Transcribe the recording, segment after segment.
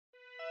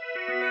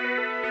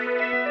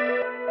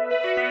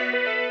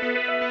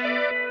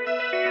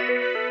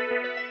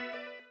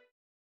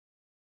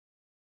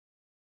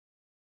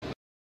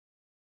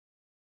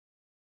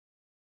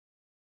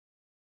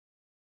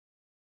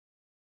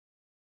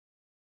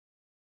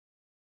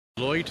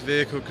Lloyd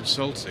Vehicle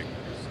Consulting,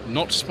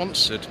 not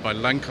sponsored by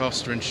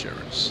Lancaster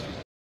Insurance.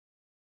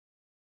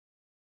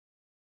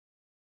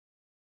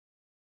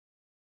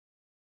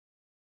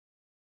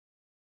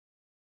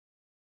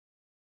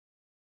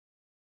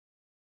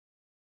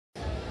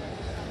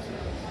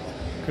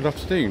 Good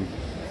afternoon.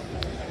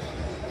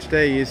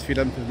 Today is the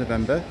 11th of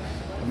November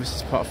and this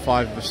is part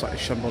 5 of a slightly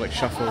shambolic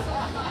shuffle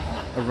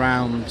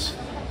around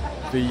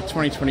the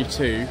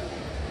 2022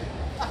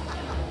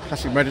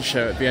 Classic Motor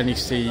Show at the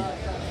NEC,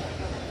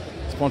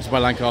 sponsored by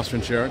Lancaster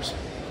Insurance.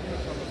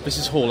 This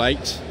is Hall 8.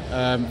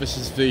 This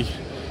is the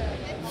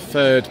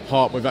third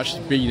part. We've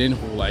actually been in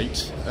Hall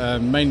 8,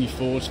 mainly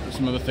Ford, but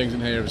some other things in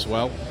here as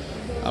well.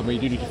 And we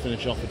do need to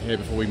finish off in here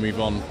before we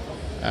move on,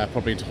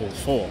 probably into Hall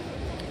 4.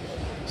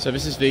 So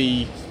this is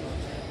the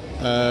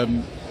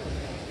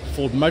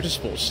Ford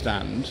Motorsport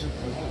stand,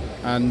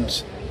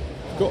 and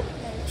we've got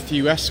a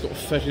few Escort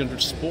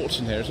 1300 Sports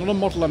in here. It's not a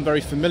model I'm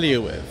very familiar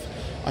with.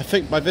 I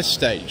think by this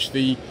stage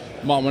the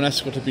Mark 1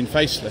 Escort had been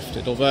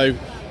facelifted, although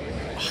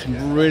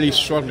I'm really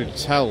struggling to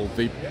tell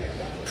the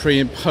pre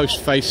and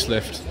post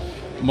facelift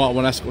Mark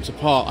 1 Escorts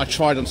apart. I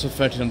tried on some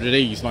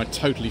 1300Es and I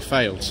totally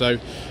failed, so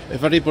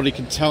if anybody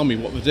can tell me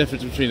what the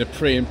difference between a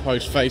pre and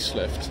post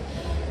facelift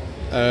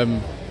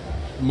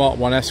Mark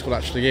 1 Escort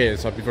actually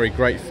is, I'd be very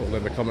grateful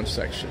in the comments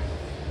section.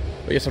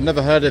 But yes, I've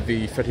never heard of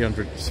the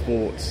 1300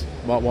 Sports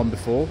Mark 1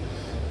 before,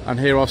 and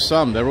here are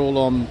some. They're all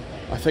on,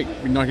 I think,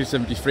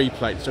 1973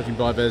 plates, judging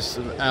by there's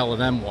L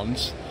and M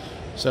ones,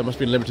 so it must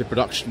be a limited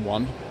production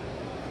one.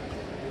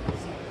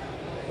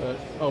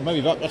 Oh,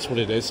 maybe that's what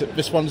it is.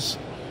 This one's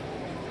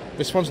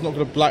not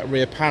got a black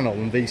rear panel,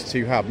 and these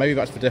two have. Maybe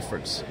that's the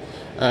difference.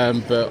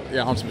 But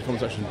yeah, answer in the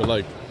comment section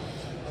below.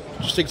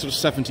 Just think sort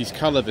of 70s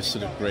colour, this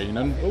sort of green,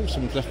 and oh,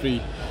 someone's left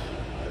me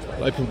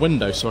an open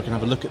window so I can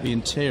have a look at the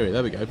interior.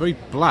 There we go, very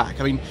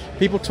black. I mean,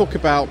 people talk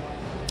about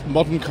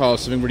modern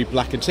cars having really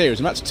black interiors,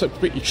 and that's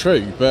completely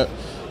true, but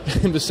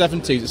in the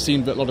 70s it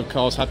seemed that a lot of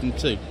cars had them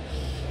too.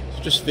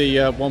 So just the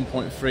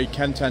 1.3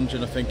 Kent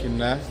engine, I think, in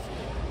there.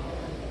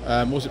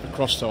 Was it the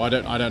Crosstow? I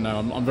don't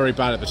know. I'm very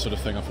bad at this sort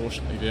of thing,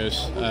 unfortunately,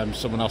 viewers.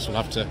 Someone else will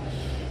have to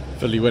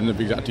fill you in with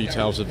the exact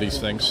details of these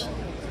things.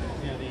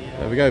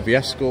 There we go, the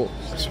Escort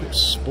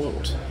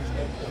Sport.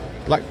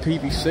 Black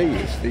PVC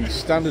is the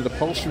standard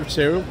upholstery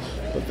material,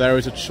 but there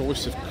is a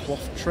choice of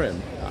cloth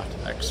trim at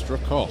extra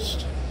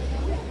cost.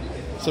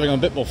 Something I'm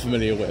a bit more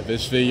familiar with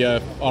is the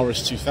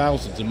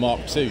RS2000s and Mark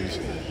IIs.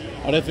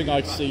 I don't think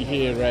I'd see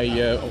here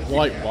a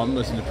white one,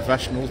 as in the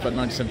Professionals, but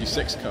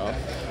 1976 car.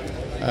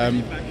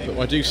 But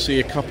I do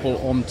see a couple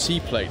on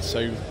T-plates,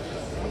 so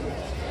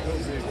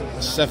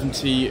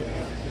 78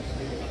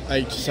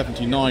 to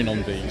 79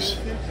 on these.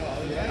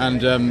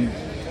 And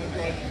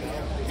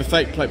the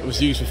fake plate that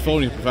was used for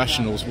foiling the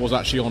Professionals was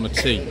actually on a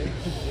T.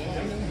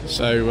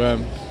 So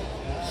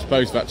I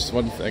suppose that's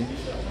one thing.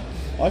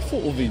 I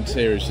thought all the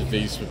interiors of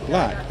these were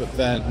black, but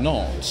they're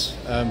not.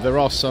 There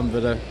are some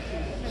that are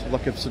sort of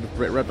like a sort of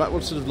brick red. That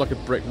one's sort of like a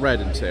brick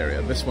red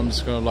interior. This one's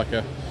kind of like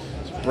a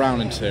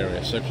brown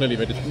interior. So clearly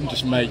they didn't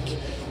just make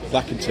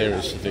black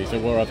interiors of these.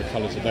 There were other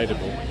colours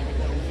available.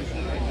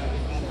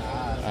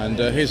 And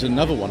here's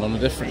another one on a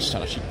different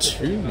stand. Actually,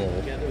 two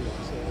more.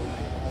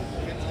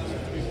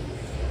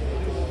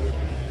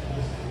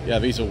 Yeah,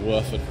 these are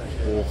worth an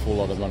awful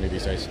lot of money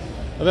these days.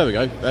 Oh, there we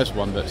go. There's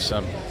one that's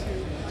a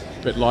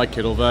bit like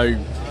it, although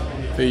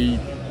the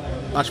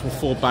actual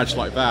Ford badge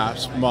like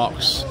that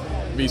marks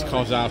these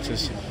cars out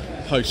as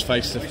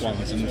post-facelift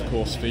ones, and of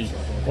course the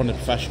one of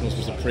the Professionals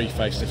was a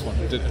pre-facelift one.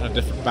 It had a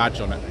different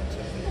badge on it.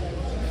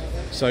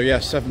 So yeah,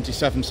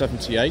 77,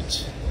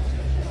 78.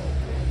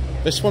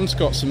 This one's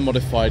got some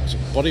modified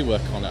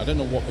bodywork on it. I don't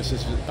know what this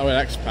is. Oh, an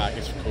X-Pack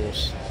is, of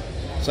course.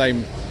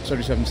 Same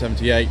 77,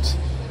 78.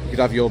 You could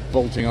have your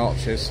bolting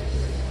arches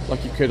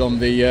like you could on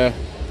the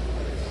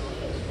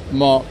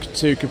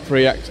Mark II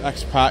Capri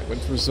X-Pack,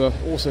 which was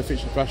also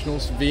featured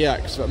Professionals.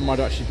 VX, that might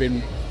have actually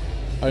been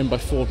owned by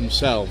Ford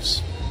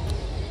themselves.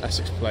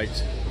 Essex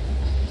plate.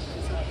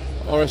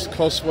 RS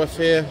Cosworth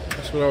here.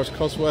 That's what RS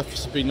Cosworth.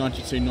 This has been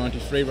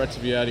 92-93,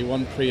 relatively early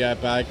one.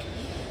 Pre-airbag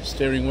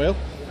steering wheel.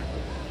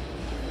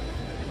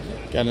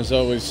 Again, as I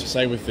always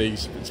say with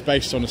these, it's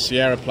based on a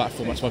Sierra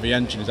platform. That's why the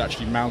engine is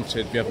actually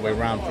mounted the other way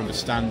around from the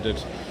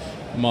standard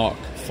Mark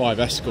V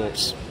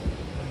Escorts.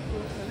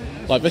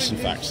 Like this, in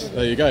fact.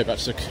 There you go,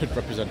 that's a good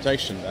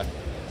representation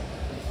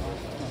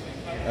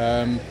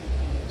there.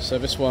 So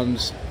this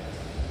one's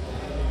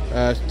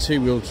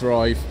two-wheel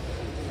drive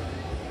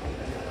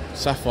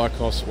Sapphire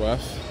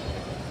Cosworth.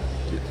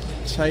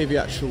 Tell you the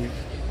actual...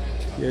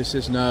 Yeah, it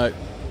says no, it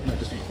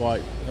doesn't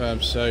quite.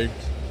 So,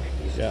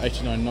 yeah,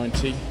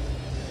 8990.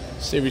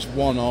 Series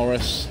 1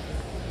 RS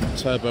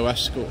Turbo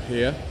Escort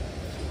here.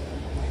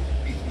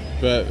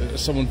 But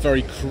as someone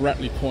very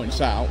correctly points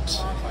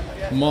out,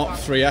 Mark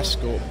III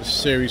Escort was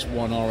Series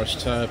 1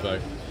 RS Turbo.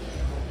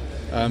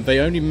 They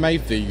only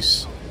made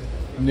these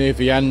near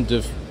the end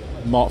of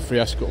Mark III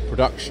Escort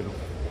production.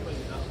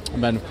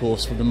 And then, of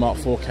course, when the Mark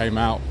IV came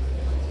out,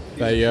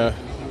 they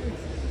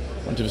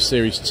went to the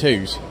Series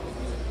 2s.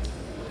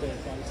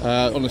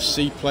 on a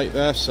C plate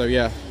there, so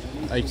yeah,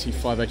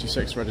 85,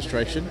 86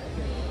 registration.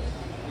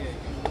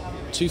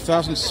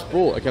 2000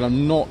 Sport, again,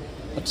 I'm not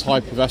a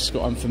type of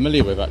Escort I'm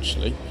familiar with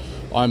actually.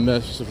 I'm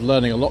sort of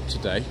learning a lot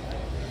today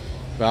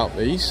about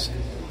these.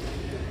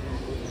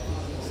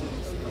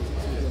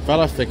 That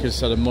I think has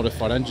had a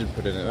modified engine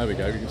put in it. There we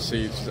go, you can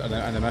see it's an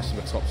NMS on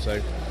the top,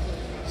 so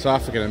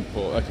South African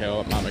import. Okay,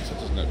 well, that makes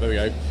sense, doesn't it? There we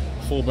go.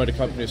 Ford Motor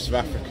Company of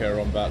South Africa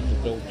on that the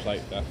build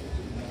plate there.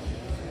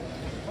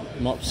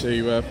 Mark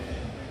II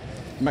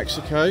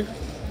Mexico. I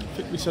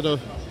think we said a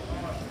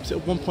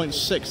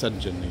 1.6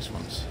 engine, these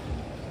ones.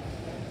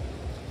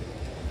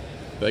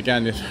 But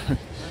again, if,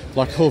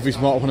 like all these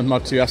Mark 1 and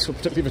Mark II Escort,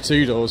 particularly the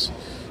two doors,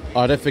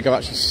 I don't think I've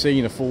actually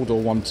seen a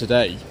four-door one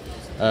today.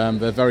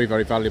 They're very,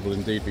 very valuable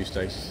indeed these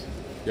days.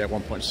 Yeah,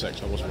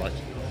 1.6, I was right.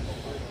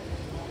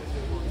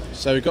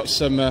 So we've got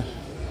some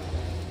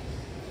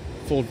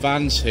Ford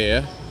Vans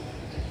here.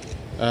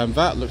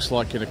 That looks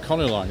like an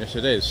Econoline, yes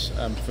it is,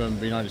 from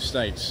the United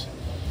States.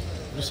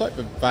 Looks like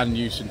the van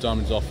used in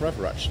Diamonds Are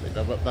Forever actually,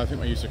 but I think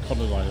they used an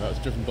Econoline. That was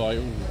driven by,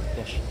 oh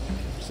gosh,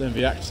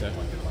 the actor.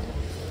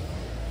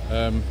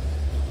 I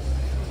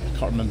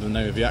can't remember the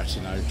name of the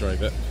actor now who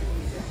drove it.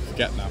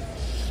 Forget now.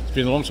 It's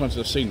been a long time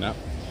since I've seen that.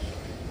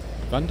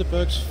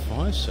 Vandenberg's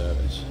Fire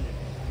Service.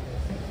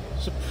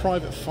 It's a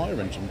private fire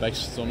engine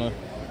based on a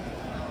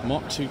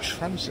Mark II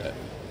Transit.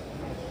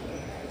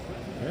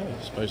 Yeah,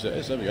 I suppose it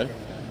is. There we go.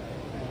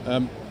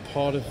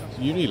 Part of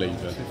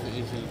Unilever.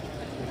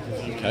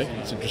 Okay,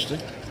 that's interesting.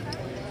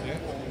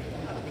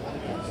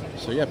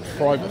 So yeah,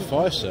 private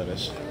fire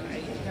service.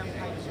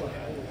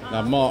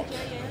 Now Mark.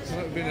 That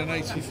would have been an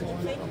 84.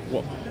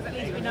 What?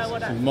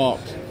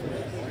 Mark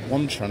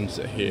 1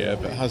 Transit here,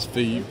 but has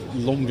the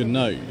longer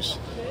nose.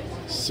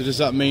 So does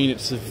that mean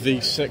it's a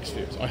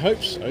V6? I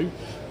hope so,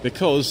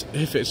 because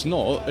if it's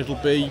not, it'll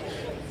be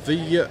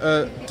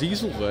the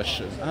diesel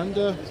version. And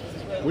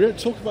we don't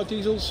talk about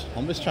diesels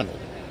on this channel.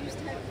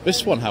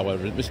 This one,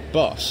 however, this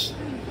bus,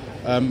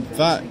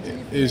 that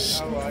is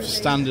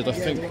standard, I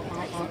think.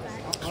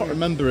 I can't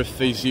remember if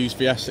these use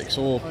the Essex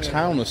or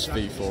Taunus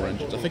V4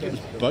 engines. I think it was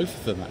both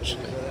of them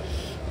actually,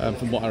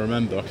 from what I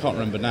remember. I can't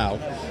remember now.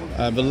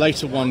 The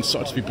later ones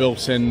started to be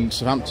built in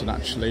Southampton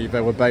actually.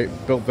 They were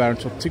built there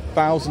until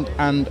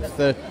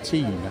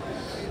 2013.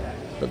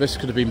 But this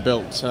could have been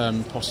built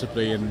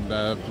possibly in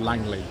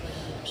Langley,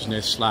 which is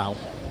near Slough.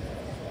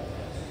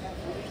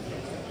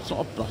 It's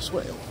not a bus,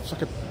 it's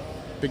like a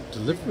big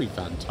delivery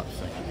van type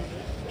thing.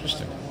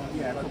 Interesting.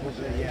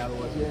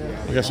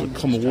 I guess it would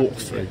come a walk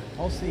through.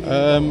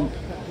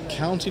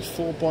 County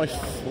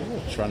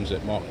 4x4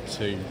 Transit Mark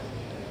II.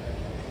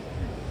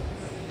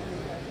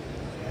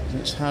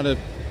 It's had a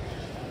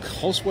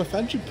Cosworth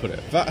engine put it.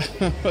 That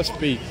must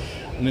be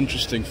an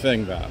interesting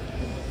thing. That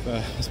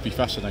must be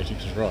fascinating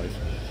to drive.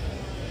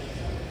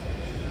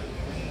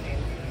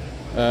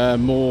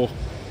 More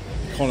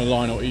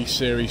Econoline or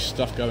E-Series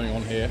stuff going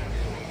on here.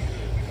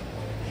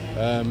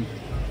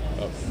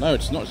 No,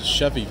 it's not. It's a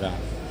Chevy van.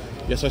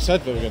 Yes, I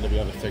said there were going to be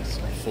other things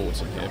like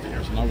Fords in here,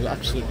 and I was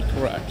absolutely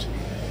correct.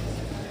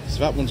 So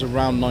that one's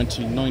around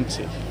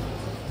 1990.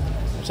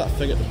 What's that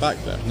thing at the back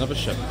there? Another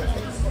Chevy.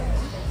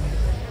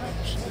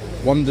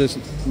 Wonders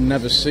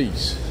never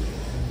cease.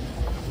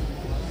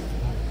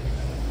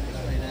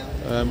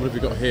 What have we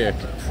got here?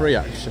 Capri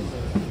action.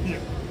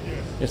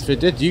 Yes, they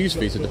did use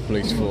these in the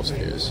police force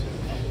viewers.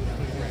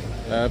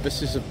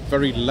 This is a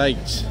very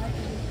late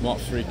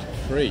Mark III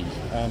Capri.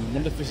 I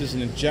wonder if this is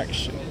an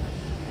injection.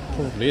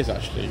 Probably is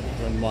actually.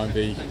 Bear in mind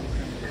the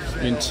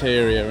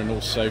interior and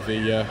also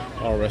the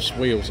RS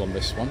wheels on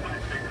this one.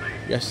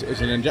 Yes, it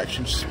is an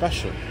injection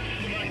special.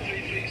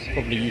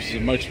 Probably used as a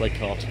motorway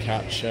car to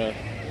catch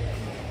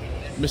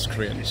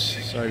miscreants.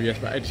 So yes,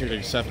 about 86,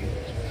 87.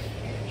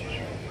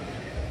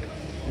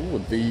 Ooh,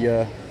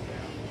 the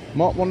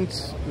Mark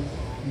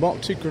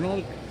II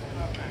Granada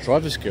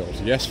Drivers Guild.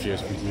 Yes,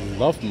 viewers, we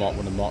love Mark I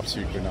and Mark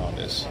II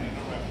Granadas.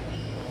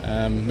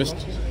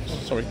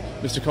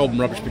 Mr. Colburn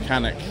Rubbish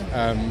Mechanic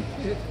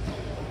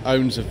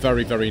owns a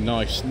very, very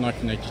nice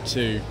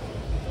 1982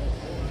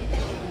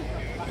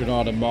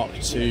 Granada Mark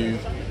II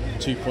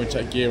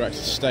 2.8 Gear X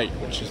Estate,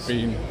 which has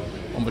been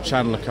on the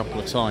channel a couple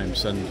of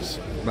times, and it's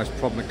the most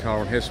prominent car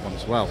on his one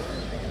as well.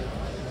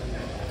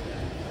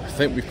 I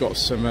think we've got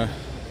some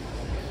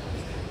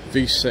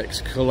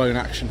V6 Cologne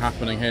action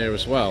happening here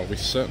as well. We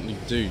certainly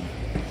do.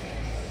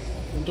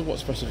 I wonder what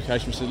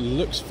specifications. It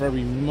looks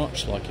very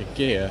much like a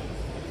gear.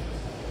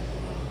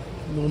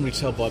 Normally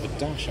tell by the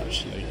dash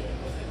actually.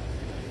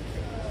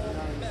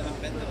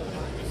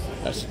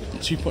 That's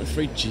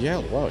 2.3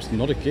 GL. Wow, it's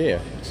not a gear.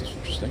 This is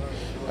interesting.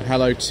 And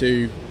hello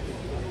to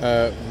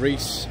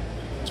Reese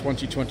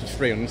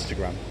 2023 on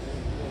Instagram.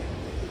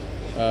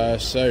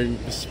 So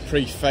this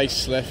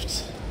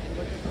pre-facelift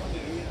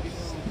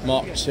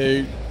Mark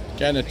II,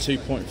 again a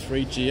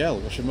 2.3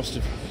 GL, which I must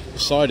have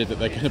decided that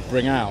they're going to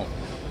bring out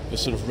the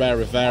sort of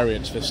rarer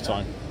variants this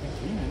time,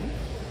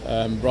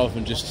 rather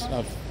than just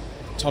have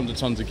tons and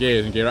tons of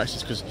gears and gear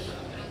axes, because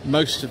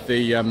most of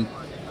the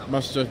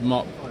most of the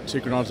Mark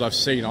II Granadas I've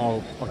seen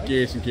are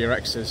Gears and Gear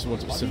X's, the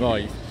ones that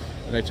survive,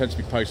 and they tend to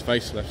be post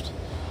facelift.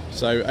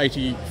 So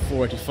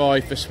 84,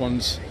 85, this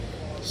one's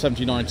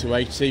 79 to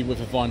 80 with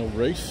a vinyl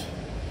roof.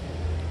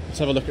 Let's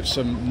have a look at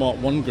some Mark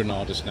I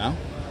Granadas now,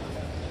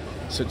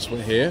 since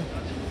we're here.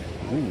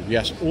 Ooh,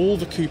 yes, all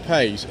the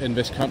coupes in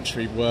this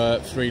country were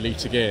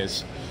 3-litre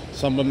gears.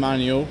 Some were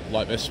manual,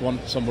 like this one,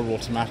 some were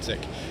automatic.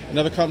 In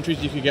other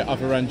countries you could get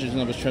other engines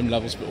and other trim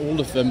levels, but all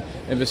of them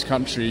in this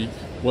country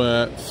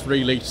were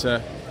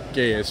 3-litre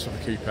gears for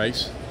the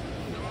coupes.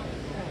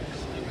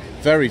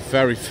 Very,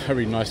 very,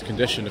 very nice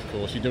condition, of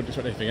course. You don't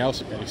expect anything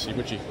else at NEC,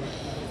 would you?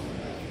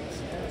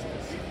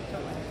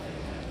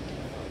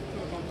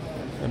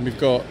 And we've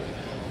got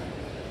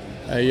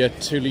a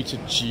 2-litre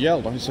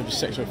GL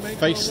 1976 with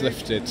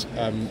facelifted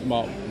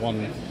Mark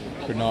I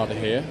Granada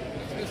here.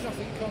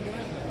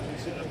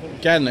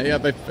 Again, yeah,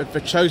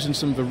 they've chosen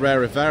some of the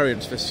rarer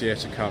variants this year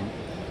to come,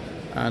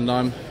 and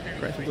I'm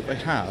grateful that they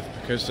have,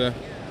 because they're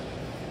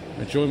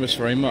enjoying this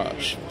very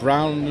much.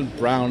 Brown and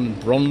brown and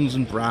bronze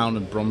and brown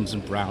and bronze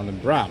and brown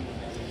and brown.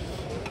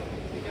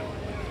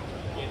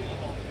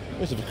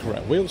 Those are the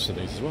correct wheels for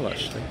these as well,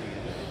 actually.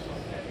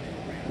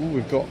 Ooh,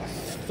 we've got, I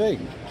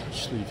think,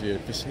 actually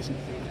viewed, this isn't,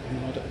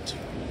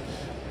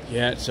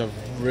 yeah, it's a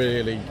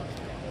really,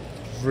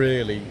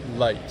 really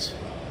late.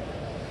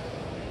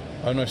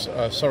 Oh no,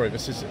 sorry,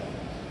 this is,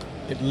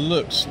 it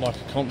looks like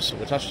a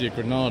console, it's actually a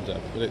Granada,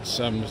 but it's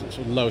sort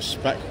of lower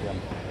spec one.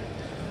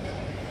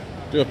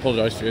 I do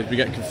apologise for you, we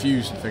get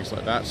confused and things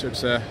like that. So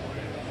it's a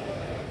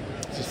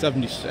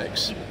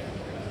 76.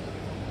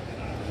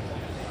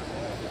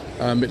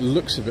 It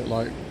looks a bit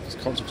like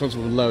console with the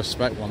lower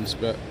spec ones,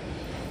 but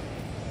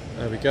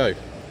there we go.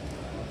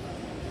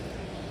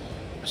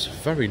 It's a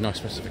very nice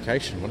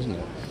specification, isn't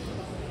it?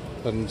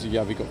 And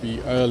yeah, we got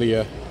the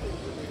earlier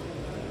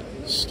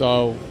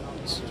style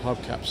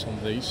hubcaps on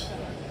these.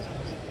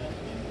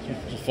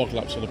 The fog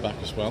lamps on the back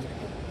as well.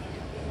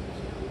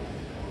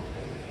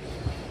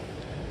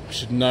 I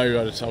should know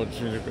how to tell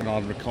between a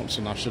Granada and a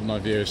console now, shouldn't I,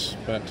 viewers?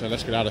 But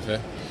let's get out of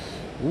here.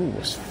 Ooh,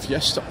 it's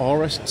Fiesta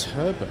RS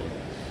Turbo.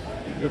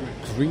 Little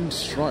green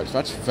stripes,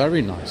 that's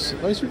very nice.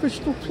 Those are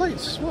original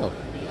plates as well.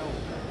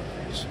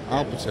 It's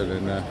Alberton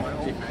in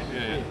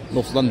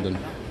North London.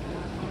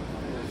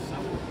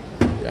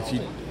 Yeah, if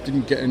you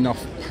didn't get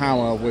enough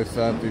power with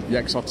the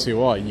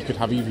XR2i, you could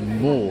have even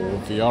more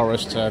of the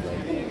RS Turbo.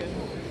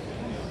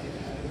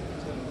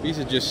 These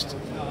are just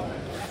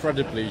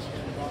incredibly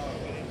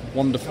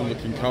wonderful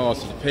looking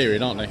cars of the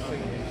period, aren't they?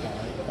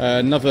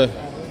 Another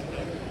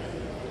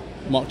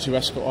Mark II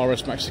Escort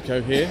RS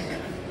Mexico here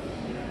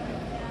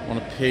on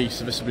a P,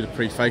 so this will be the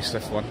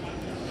pre-facelift one.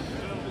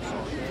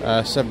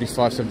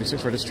 75,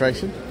 76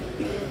 registration.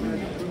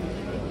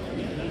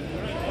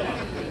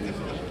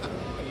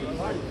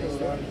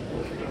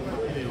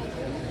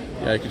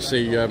 Yeah, you can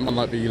see,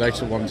 unlike the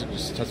later ones, it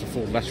just has a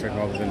Ford lettering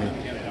rather than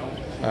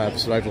the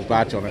sort of oval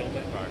badge on it.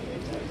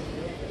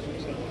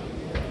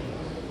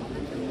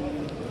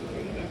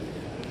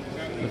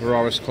 The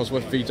RS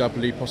Cosworth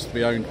VW,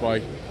 possibly owned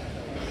by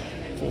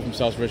Ford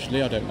themselves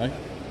originally, I don't know.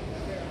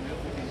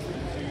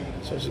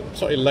 So it's a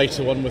slightly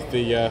later one with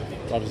the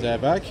driver's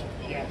airbag.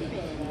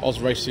 Oz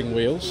Racing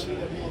wheels.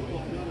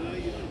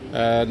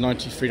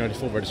 93,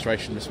 94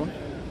 registration, this one.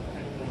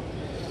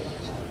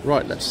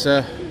 Right, let's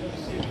go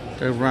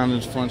around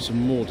and find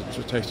some more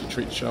to tasty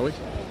treats, shall we?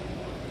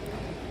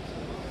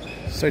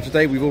 So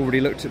today we've already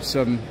looked at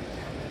some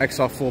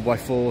XR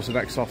 4x4s and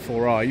XR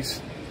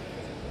 4i's.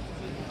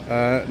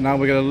 Now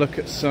we're going to look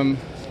at some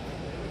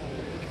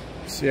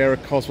Sierra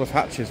Cosworth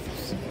hatches,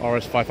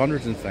 RS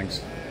 500s and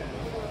things.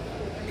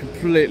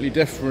 Completely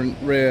different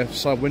rear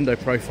side window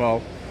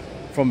profile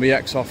from the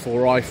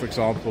XR4i, for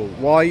example.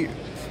 Why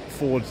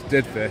Ford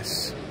did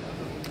this,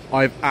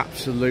 I have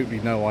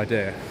absolutely no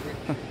idea.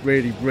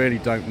 really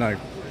don't know.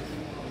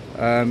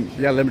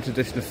 Yeah, limited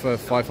edition of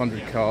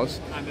 500 cars.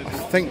 I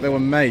think they were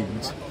made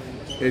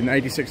in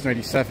 86 and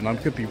 87. I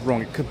could be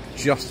wrong, it could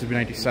just have been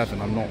 87,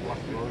 I'm not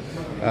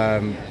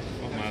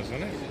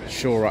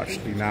sure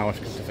actually now,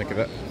 I've come to think of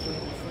it.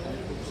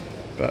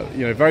 But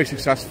you know, very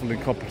successful in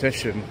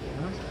competition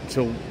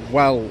until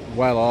well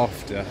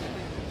after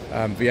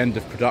the end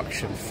of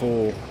production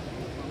for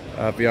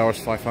the RS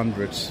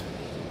 500s.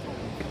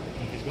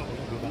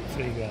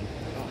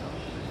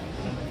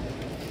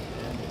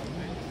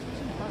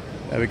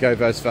 There we go,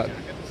 there's that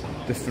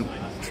different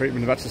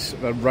treatment. That's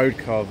a road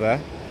car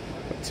there,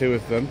 got two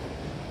of them,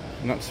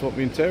 and that's what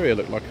the interior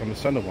looked like on the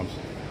centre ones.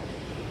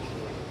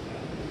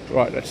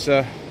 Right, let's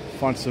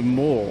find some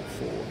more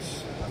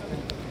Fords.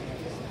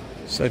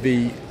 So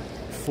the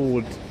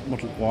Ford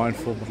Model Y and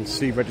Ford Model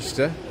C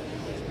register,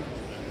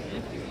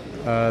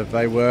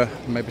 they were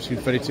made between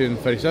 32 and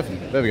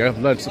 37. There we go, I've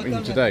learned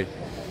something today.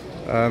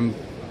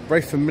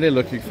 Very familiar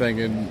looking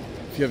thing, and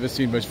if you've ever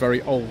seen those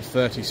very old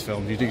 30s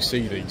films, you do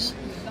see these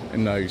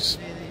in those.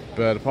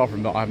 But apart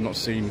from that, I have not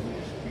seen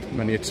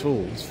many at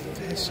all. Is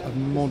this a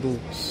Model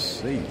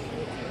C?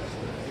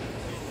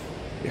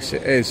 Yes,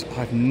 it is.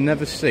 I've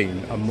never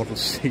seen a Model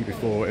C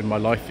before in my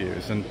life,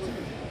 viewers, and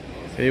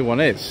Here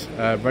one is,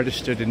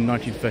 registered in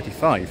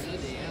 1935.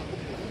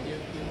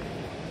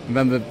 And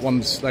then the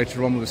ones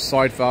later on with the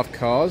side valve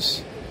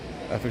cars.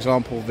 For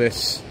example,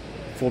 this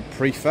Ford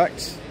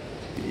Prefect,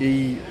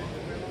 the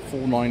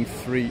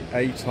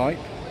E493A type.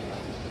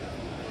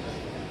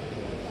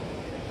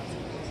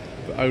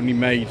 But only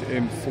made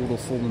in Ford or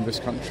Ford in this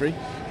country.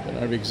 I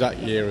don't know the exact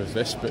year of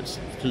this, but it's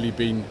clearly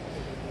been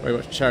very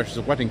much cherished as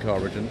a wedding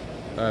car origin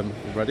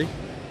already.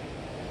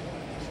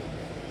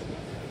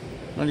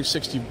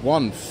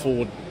 1961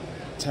 Ford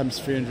Thames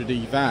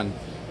 300E van.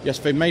 Yes,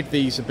 they made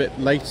these a bit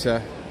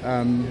later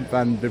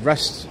than the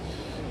rest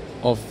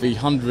of the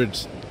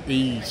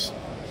 100Es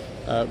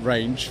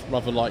range,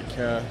 rather like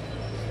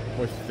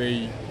with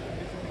the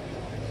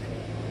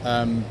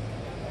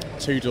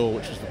two-door,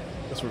 which was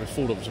the sort of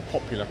four-door, which was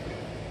popular.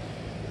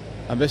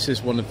 And this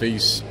is one of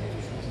these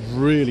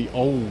really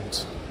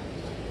old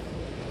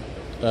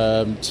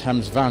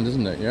Thames vans,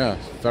 isn't it? Yeah,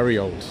 very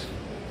old.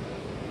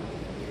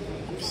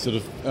 Sort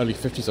of early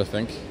 50s, I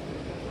think.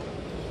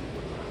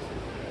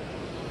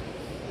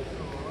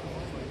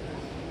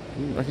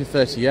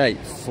 1938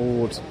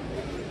 Ford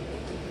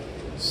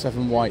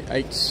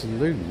 7Y8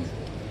 Saloon.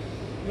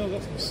 No,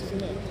 that's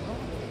isn't it?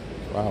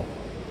 Wow.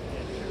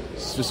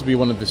 This will be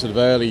one of the sort of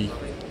early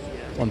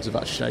ones of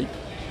that shape.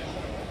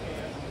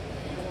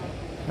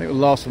 I think the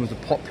last one was the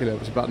Popular. It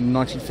was about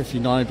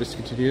 1959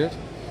 discontinued it.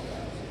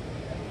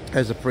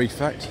 There's a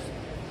Prefect.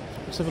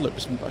 Let's have a look.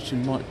 This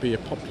actually might be a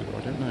Popular.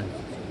 I don't know.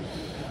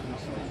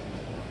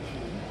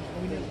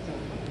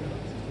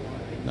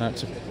 No,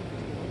 it's a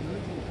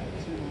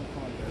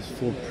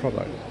Ford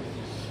product.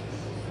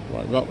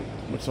 Right, well,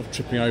 we're sort of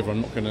tripping over.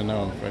 I'm not going to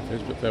know where it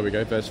is, but there we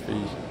go. There's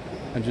the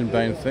engine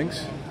bay and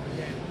things.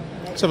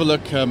 Let's have a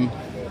look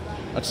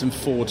at some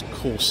Ford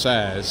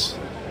Corsairs.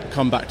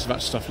 Come back to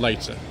that stuff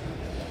later.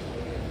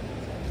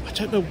 I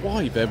don't know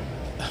why they're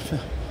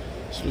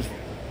sort of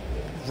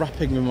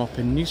wrapping them up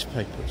in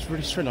newspaper. It's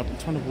really strange. I'm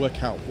trying to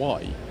work out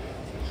why.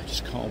 I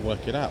just can't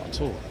work it out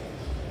at all.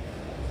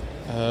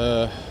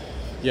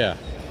 Yeah.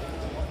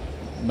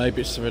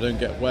 Maybe it's so they don't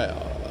get wet.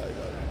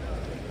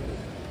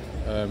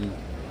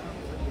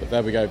 But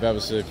there we go. That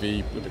was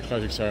the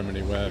closing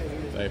ceremony where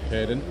they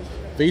appeared in.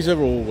 These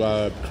are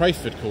all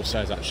Crayford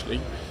Corsairs,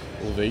 actually.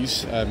 All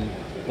these.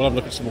 We'll have a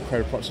look at some more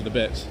Crayford products in a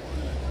bit.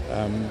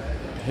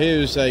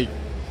 Here's a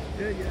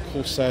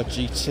Corsair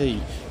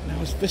GT.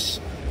 Now, is this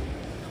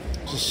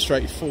just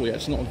straight four? Yeah,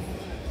 it's not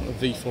a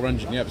V4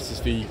 engine. Yeah, this is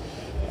the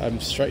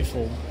straight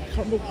four. I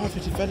can't remember why they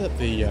developed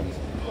the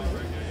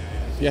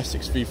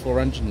Essex V4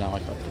 engine now. I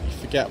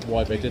forget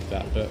why they did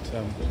that, but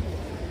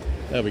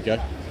there we go.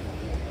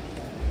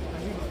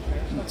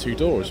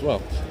 Two-door as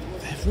well.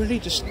 They're really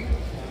just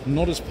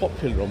not as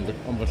popular on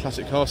the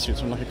classic car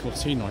suits, on like a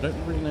Cortina. I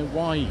don't really know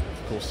why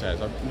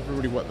Corsairs. I've never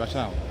really worked that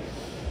out.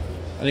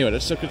 Anyway,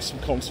 let's look at some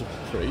console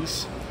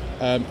Capris.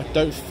 I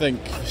don't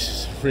think this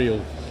is a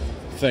real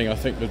thing. I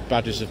think the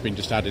badges have been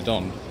just added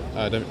on.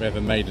 I don't think we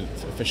ever made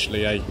it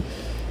officially a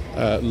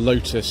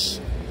Lotus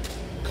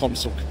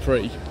console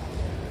Capri.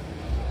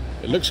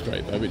 It looks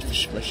great though,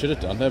 which I should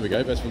have done. There we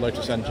go, there's the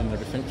Lotus engine and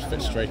everything, which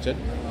fits straight in.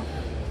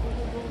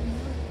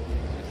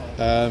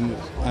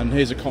 And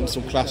here's a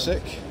console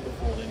Classic.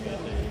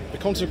 The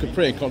console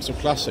Capri and console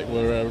Classic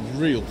were a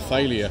real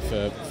failure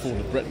for Ford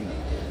of Britain.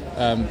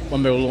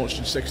 When they were launched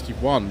in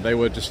 '61, they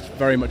were just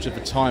very much at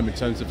the time in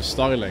terms of the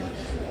styling,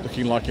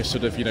 looking like a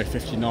sort of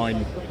 59,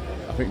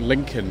 I think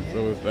Lincoln.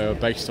 They were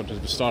based on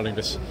the styling,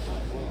 this,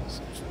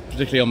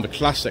 particularly on the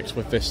Classics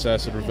with this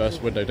sort of reverse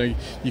window. Now,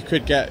 you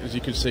could get, as you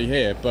can see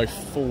here, both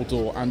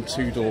 4-door and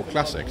 2-door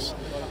Classics.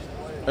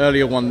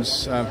 Earlier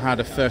ones had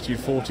a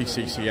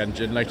 1340cc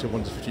engine, later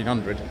ones a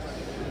 1500.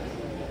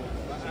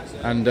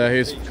 And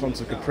here's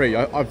console Capri.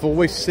 I've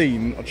always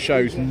seen at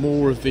shows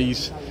more of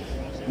these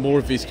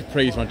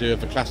Capris than I do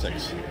of the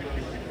Classics.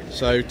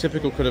 So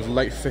typical kind of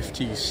late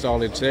 50s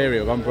style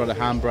interior with umbrella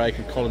handbrake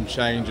and column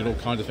change and all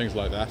kinds of things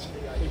like that.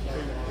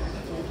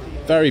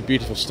 Very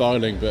beautiful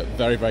styling, but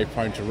very, very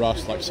prone to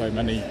rust, like so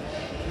many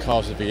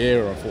cars of the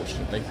era,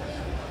 unfortunately.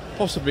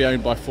 Possibly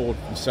owned by Ford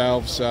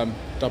themselves.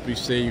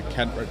 WC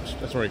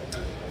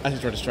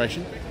Essex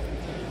registration.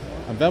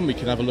 And then we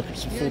can have a look at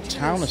some Ford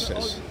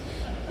Townesses.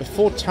 The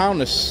Ford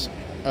Taunus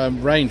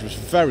range was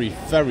very,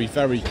 very,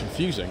 very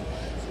confusing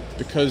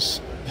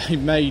because they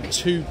made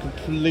two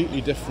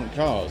completely different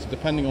cars,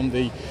 depending on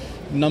the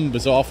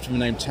numbers after the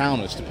name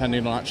Taunus,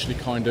 depending on actually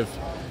kind of,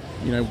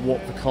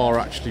 what the car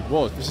actually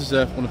was. This is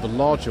one of the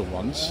larger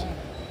ones.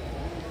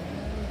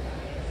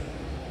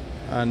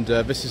 And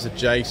this is a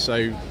J,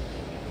 so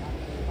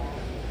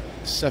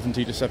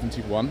 70 to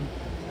 71.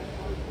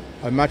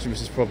 I imagine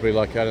this is probably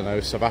like, I don't know,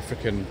 South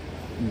African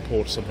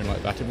import or something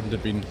like that. It wouldn't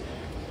have been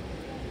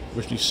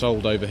originally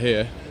sold over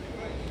here.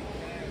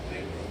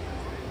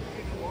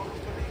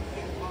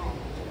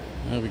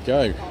 There we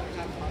go.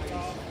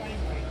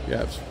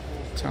 Yeah,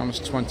 Taunus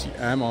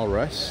 20M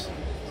RS.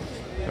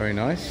 Very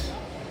nice.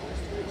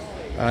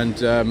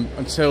 And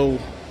until,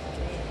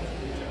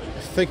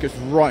 I think it's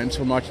right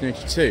until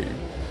 1982,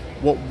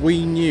 what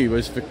we knew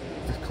as the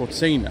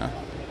Cortina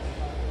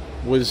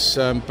was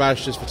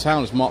badged as for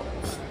town as Mark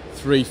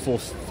 3, 4,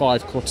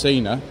 5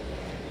 Cortina,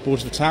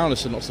 bought for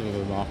townless in lots of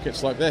other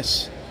markets like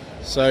this.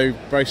 So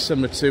very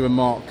similar to a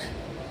Mark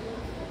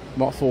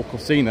 4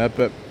 Cortina,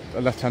 but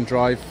a left-hand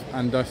drive,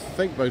 and I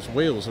think those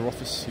wheels are off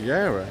the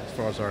Sierra as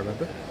far as I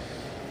remember.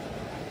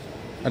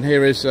 And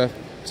here is a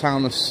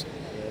townless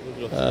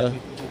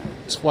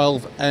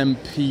 12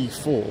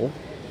 MP4.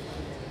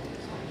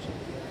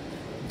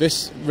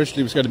 This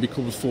originally was going to be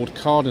called the Ford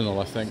Cardinal,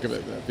 I think,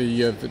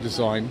 the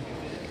design.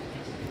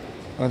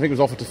 And I think it was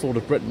offered to Ford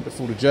of Britain, but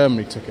Ford of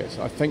Germany took it.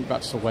 I think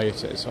that's the way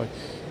it is.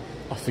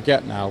 I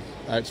forget now.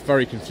 It's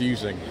very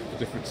confusing, the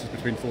differences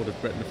between Ford of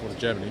Britain and Ford of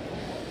Germany.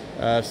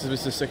 So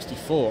this is a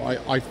 64.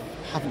 I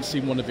haven't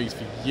seen one of these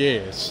for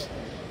years.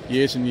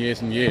 Years and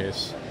years and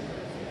years.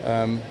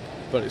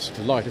 But it's a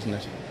delight, isn't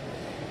it?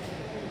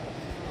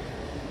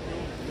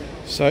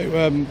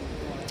 So,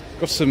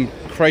 got some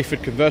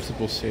Crayford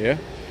Convertibles here.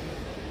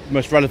 The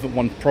most relevant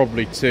one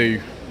probably to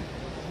the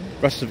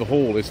rest of the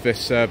haul is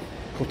this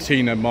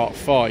Cortina Mark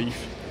 5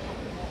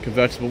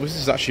 convertible. This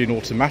is actually an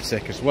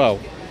automatic as well.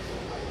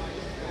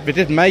 They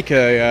did make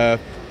a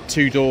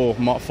two-door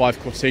Mark 5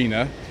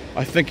 Cortina.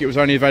 I think it was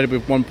only available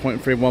with 1.3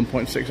 and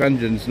 1.6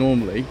 engines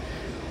normally,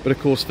 but of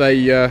course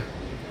they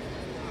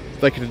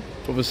could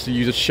obviously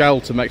use a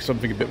shell to make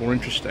something a bit more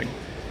interesting.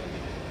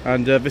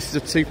 And this is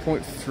a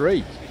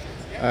 2.3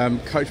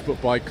 coach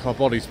built by Car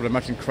Bodies, but I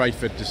imagine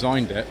Crayford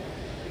designed it.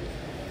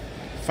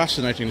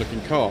 Fascinating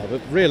looking car. The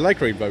rear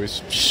legroom though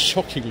is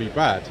shockingly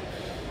bad.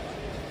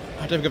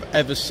 I don't think I've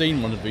ever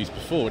seen one of these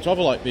before. It's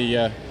rather like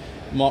the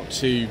Mark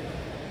II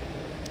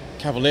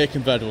Cavalier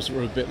convertibles that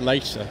were a bit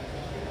later.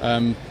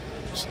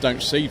 Just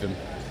don't see them.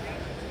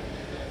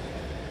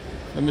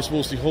 And this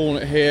Wolseley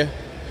Hornet here,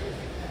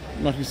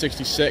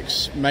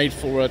 1966, made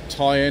for a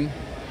tie-in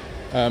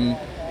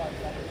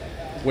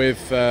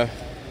with the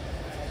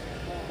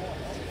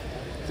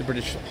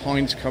British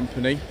Heinz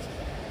company,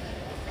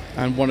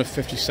 and one of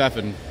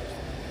 57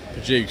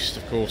 produced,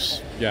 of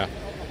course. Yeah,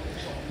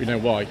 we know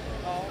why.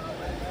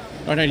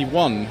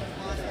 1981,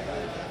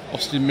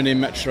 Austin Mini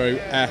Metro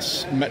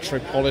S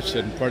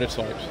Metropolitan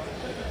prototype.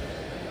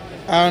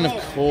 And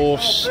of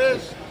course,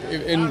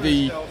 in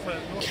the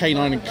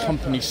K9 and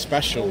Company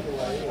special,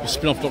 the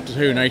spin-off Doctor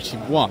Who in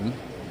 81,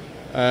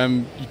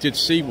 you did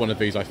see one of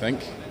these, I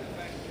think.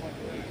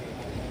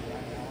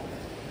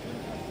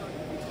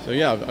 So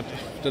yeah, I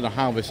don't know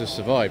how this has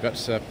survived.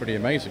 That's pretty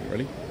amazing,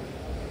 really.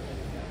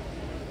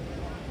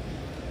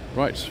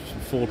 Right, some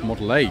Ford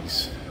Model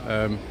A's.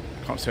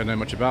 Can't say I know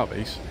much about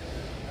these.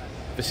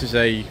 This is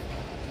a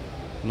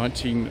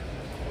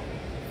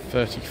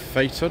 1930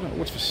 Phaeton.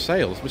 What's for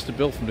sale? Mr.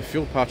 Bill from the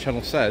Fuel Power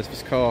channel says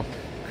this car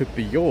could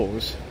be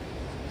yours.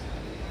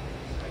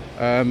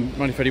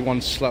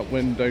 1931 slat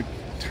window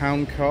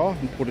town car,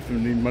 imported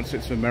from the United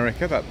States of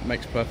America. That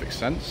makes perfect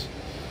sense.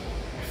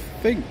 I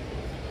think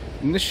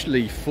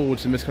initially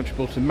Fords in this country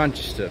built in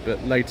Manchester,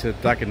 but later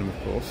Dagenham,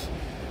 of course.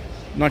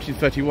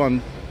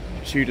 1931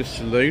 Tudor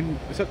Saloon.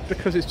 Is that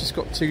because it's just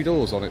got two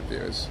doors on it,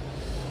 viewers?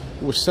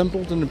 It was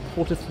assembled and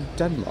imported from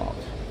Denmark.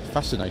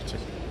 Fascinating.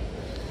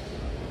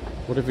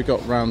 What have we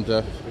got round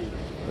the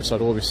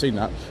side? Oh, we've seen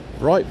that.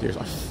 Right, viewers,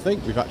 I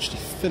think we've actually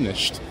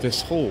finished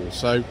this haul.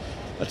 So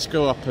let's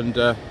go up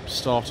and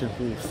start in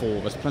Hall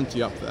 4. There's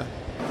plenty up there.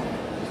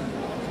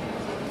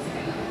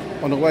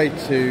 On the way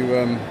to,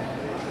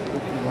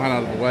 ran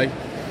out of the way.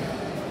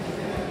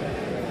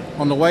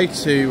 On the way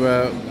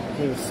to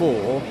Hall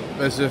 4,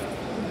 there's a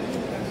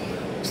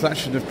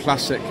selection of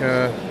classic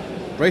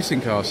racing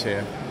cars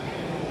here.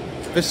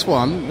 This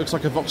one looks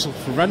like a Vauxhall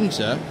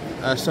Forenza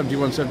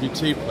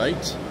 7172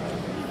 plate,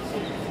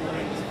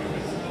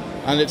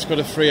 and it's got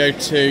a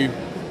 302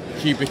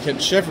 cubic inch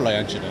Chevrolet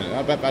engine in it.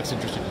 I bet that's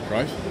interesting to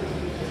drive.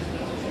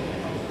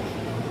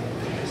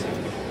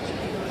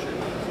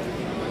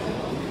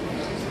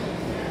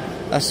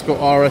 That's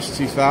got RS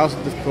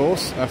 2000, of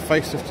course, a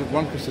facelifted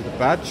one because of the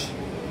badge.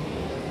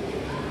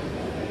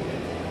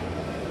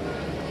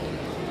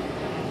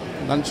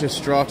 Lancia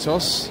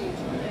Stratos.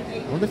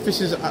 I wonder if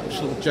this is an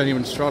actual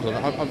genuine Stratos.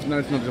 I've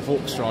noticed it's a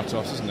Hawk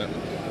Stratos, isn't it?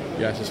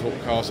 Yeah, it says Hawk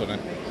Cars on it.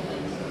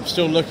 I'm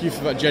still looking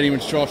for that genuine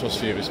Stratos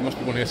for you. There must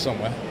be one here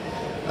somewhere.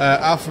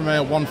 Alfa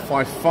Romeo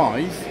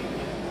 155.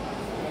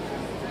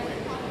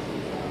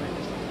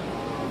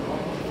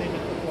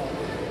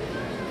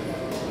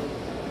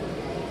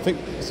 I think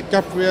it's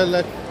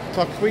Gabriele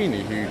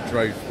Tarquini who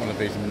drove one of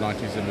these in the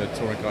 90s in the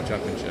Touring Car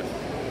Championship.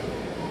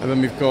 And then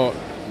we've got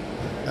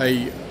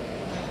a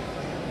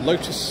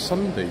Lotus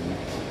Sunbeam.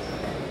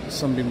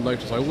 Sunbeam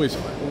Lotus. I always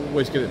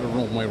get it the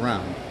wrong way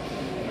round.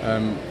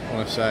 When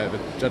I say it, the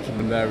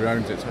gentleman there who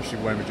owns it's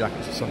actually wearing a jacket.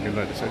 It's a Sunbeam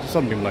Lotus. So it's a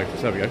Sunbeam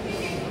Lotus. There we go.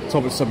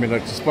 Top of Sunbeam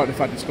Lotus, despite the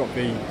fact it's got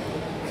the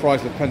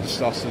Chrysler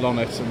Pentastar still on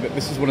it. And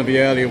this is one of the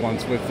earlier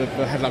ones with the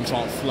headlamps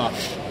aren't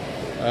flush.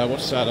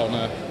 What's that on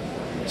a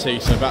T?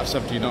 So about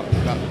 79,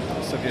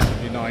 about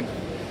 79.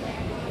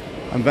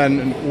 And then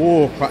an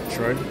Ore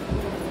Quattro.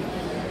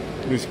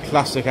 These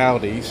classic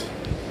Audis.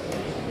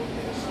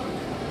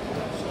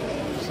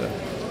 So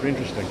pretty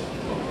interesting.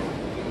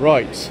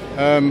 Right.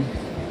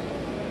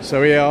 So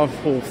we are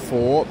Hall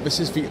 4. This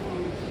is the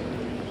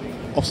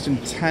Austin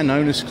 10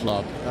 Owners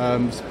Club,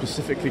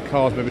 specifically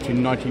cars made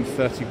between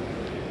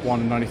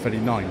 1931 and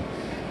 1939.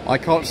 I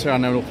can't say I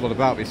know an awful lot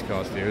about these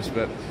cars, viewers,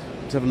 but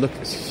to have a look at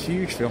this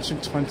huge thing, Austin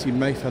 20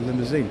 Mayfair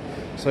limousine.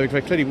 So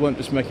they clearly weren't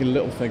just making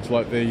little things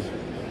like the,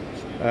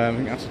 I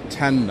think that's a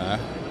 10 there,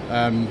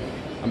 and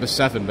the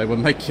 7. They were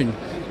making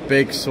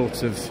big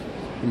sort of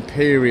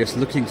imperious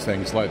looking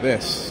things like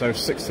this. So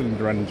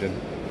 6-cylinder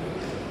engine.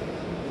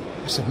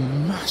 It's a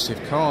massive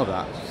car,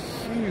 that.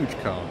 Huge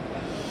car.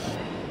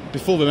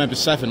 Before the Member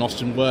 7,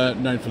 Austin were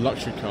known for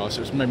luxury cars,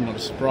 so it's maybe not a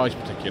surprise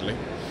particularly.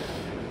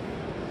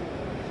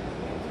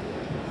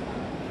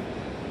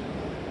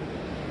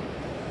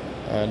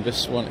 And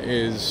this one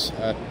is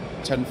a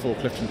 10-4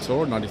 Clifton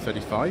Tour,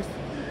 1935.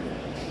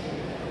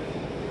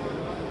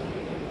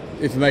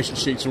 Information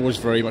sheets are always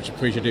very much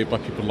appreciated by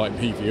people like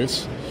me,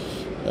 viewers.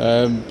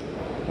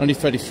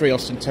 1933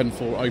 Austin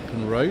 10-4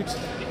 Open Road.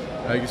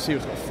 You can see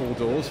it's got 4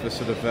 doors. The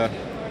sort of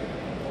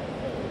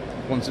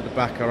ones at the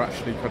back are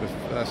actually kind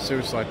of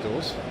suicide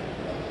doors.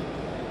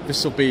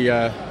 This will be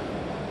got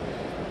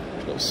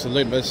a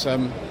saloon. There's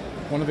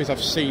one of these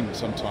I've seen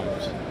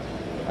sometimes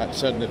at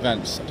certain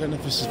events. I don't know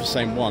if this is the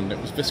same one. It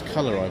was this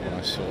colour when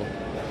I saw.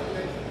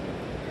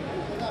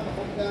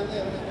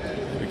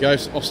 Here we go.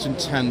 It's Austin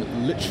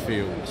 10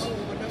 Litchfield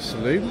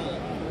Saloon.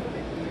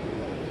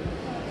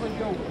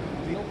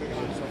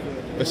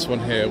 This one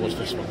here. What's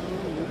this one?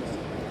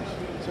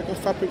 Has it got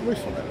a fabric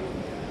roof on it?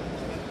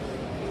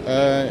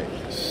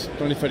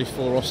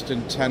 2034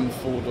 Austin 10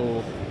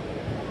 4-door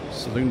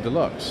Saloon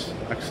Deluxe.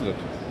 Excellent.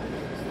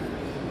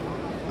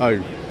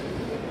 Oh,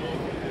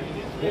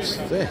 what's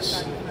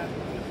this?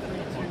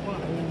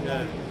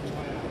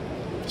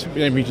 It should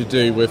be anything to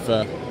do with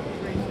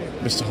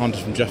Mr. Hunter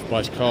from Geoff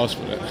Buys Cars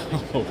with it.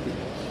 Oh,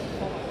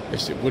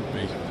 yes, it would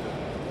be.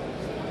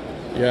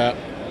 Yeah,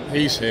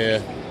 he's here.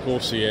 Of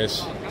course he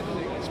is.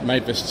 It's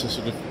made this to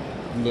sort of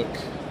look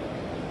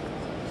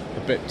a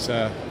bit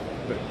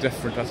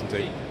different, hasn't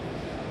he?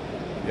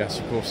 Yes,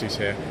 of course he's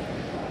here.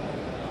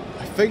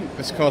 I think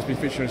this car's been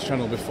featured on his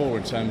channel before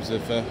in terms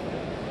of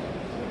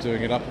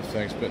doing it up and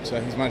things, but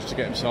he's managed to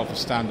get himself a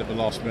stand at the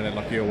last minute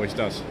like he always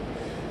does.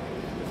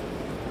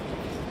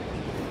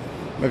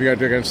 Maybe I'll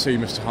go and see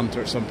Mr.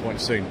 Hunter at some point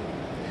soon.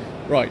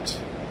 Right.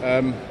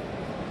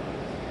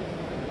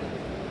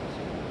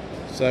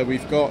 So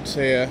we've got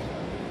here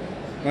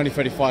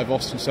 1935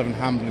 Austin 7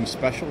 Hamlin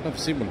Special. I've never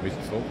seen one of these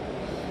before.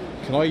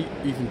 Can I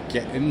even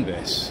get in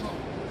this?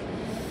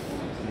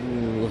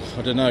 Ooh,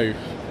 I don't know.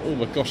 Oh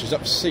my gosh, is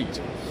that the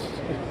seat?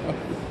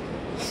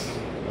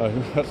 Oh,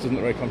 that doesn't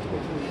look very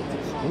comfortable.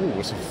 Oh,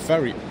 it's a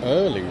very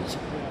early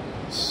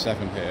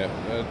 7 here.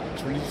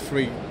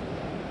 23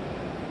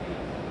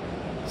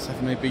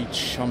 7 maybe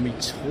Chummy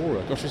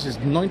Tourer. Gosh, this is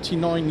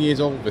 99 years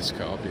old, this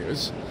car,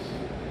 viewers.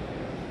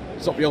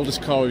 It's not the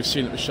oldest car we've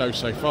seen at the show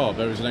so far.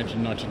 There is an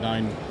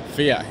 1899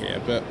 Fiat here,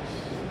 but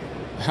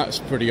that's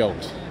pretty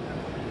old.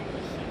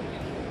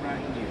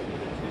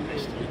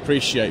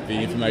 Appreciate the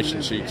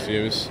information sheets,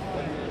 viewers.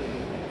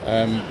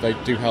 They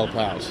do help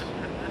out.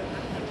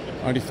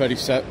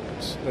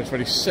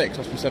 1936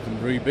 Austin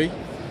 7 Ruby.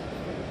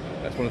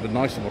 That's one of the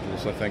nicer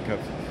models, I think, at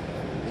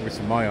least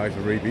in my eyes,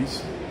 the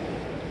Rubies.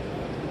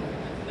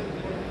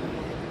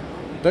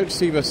 Don't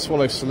see the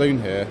Swallow Saloon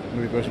here.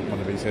 Maybe there isn't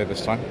one of these here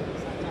this time.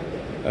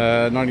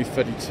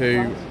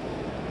 1932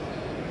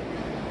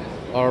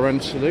 RN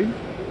Saloon.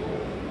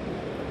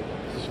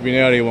 This will be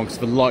an earlier one because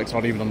the lights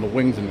aren't even on the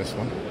wings in this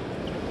one.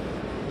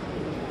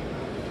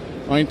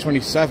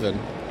 1927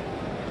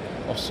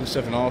 Austin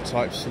 7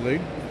 R-Type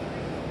Saloon.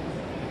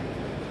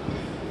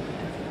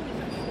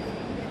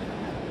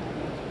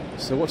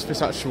 So what's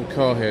this actual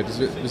car here? Does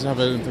it have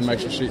an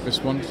information sheet,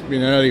 this one? It's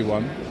been an early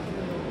one.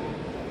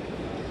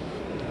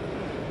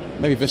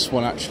 Maybe this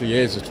one actually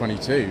is a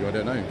 22, I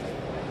don't know. Look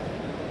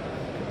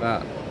at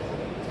that.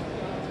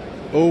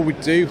 Oh, we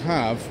do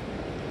have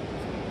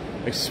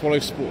a Swallow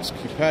Sports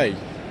Coupe,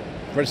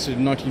 registered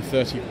in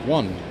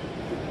 1931.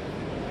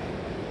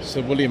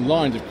 So William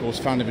Lynd, of course,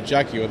 founded the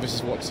Jaguar. This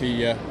is what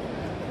he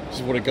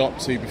got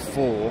to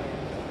before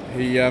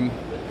he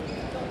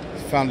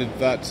founded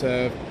that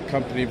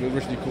company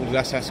originally called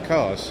SS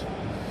Cars.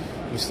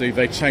 Obviously,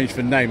 they changed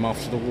the name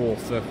after the war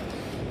for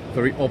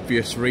very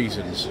obvious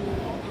reasons.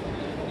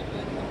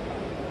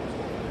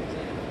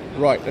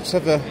 Right, let's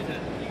have a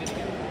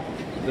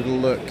little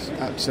look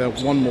at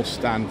one more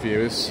stand,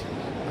 viewers,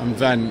 and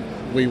then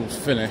we will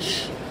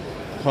finish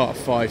part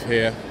 5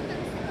 here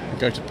and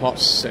go to part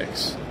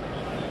 6.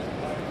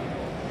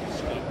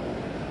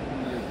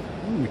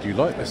 We do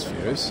like this,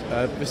 viewers.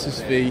 This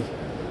is the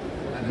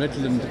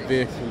Midland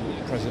Vehicle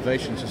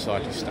Preservation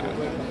Society stand.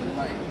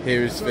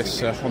 Here is this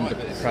Honda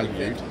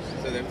Prelude.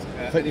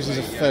 I think this is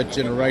a 3rd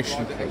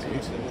generation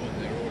Prelude.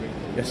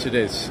 Yes, it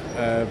is.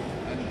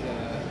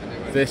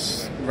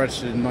 This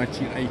registered in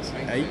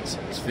 1988.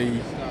 It's the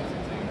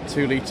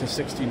 2-litre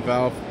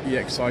 16-valve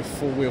EXI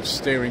 4-wheel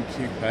steering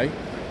coupe.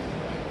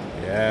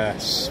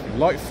 Yes, we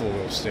like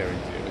 4-wheel steering,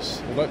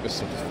 viewers. We like this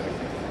sort of thing.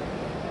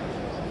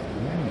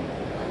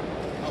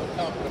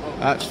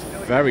 That's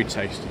very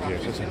tasty.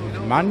 It's a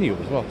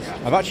manual as well.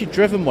 I've actually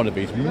driven one of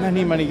these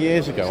many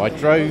years ago. I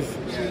drove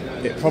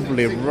it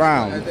probably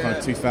around kind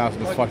of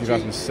 2005,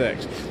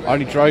 2006. I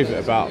only drove it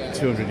about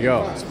 200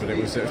 yards, but it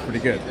was pretty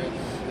good.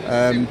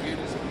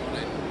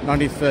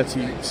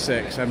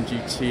 1936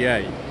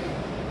 MGTA.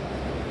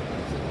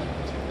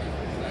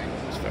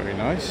 It's very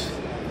nice.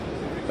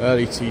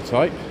 Early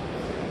T-type.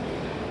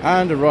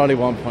 And a Riley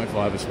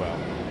 1.5 as well.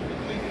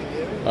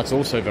 That's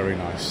also very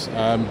nice.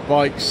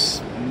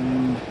 Bikes,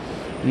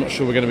 I'm not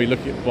sure we're going to be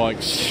looking at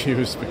bikes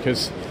used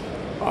because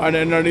I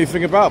don't know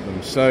anything about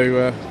them,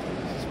 so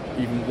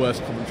even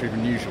worse commentary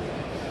than usual.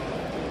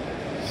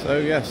 So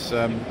yes,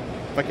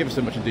 thank you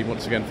so much indeed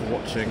once again for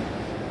watching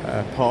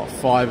part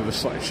 5 of a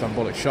slightly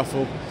shambolic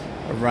shuffle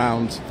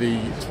around the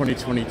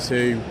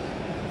 2022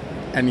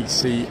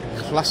 NEC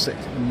Classic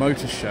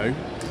Motor Show.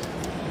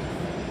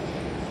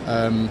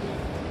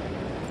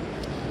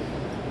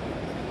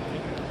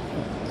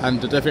 And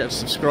don't forget to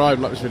subscribe,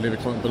 like this video, leave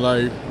a comment below,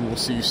 and we'll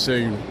see you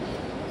soon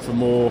for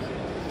more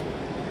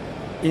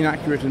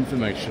inaccurate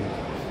information.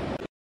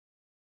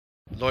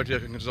 Lloyd Young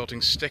Consulting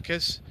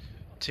stickers,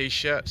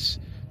 t-shirts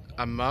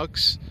and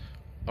mugs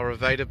are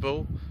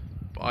available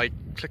by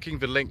clicking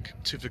the link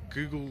to the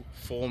Google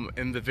form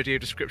in the video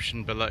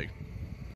description below.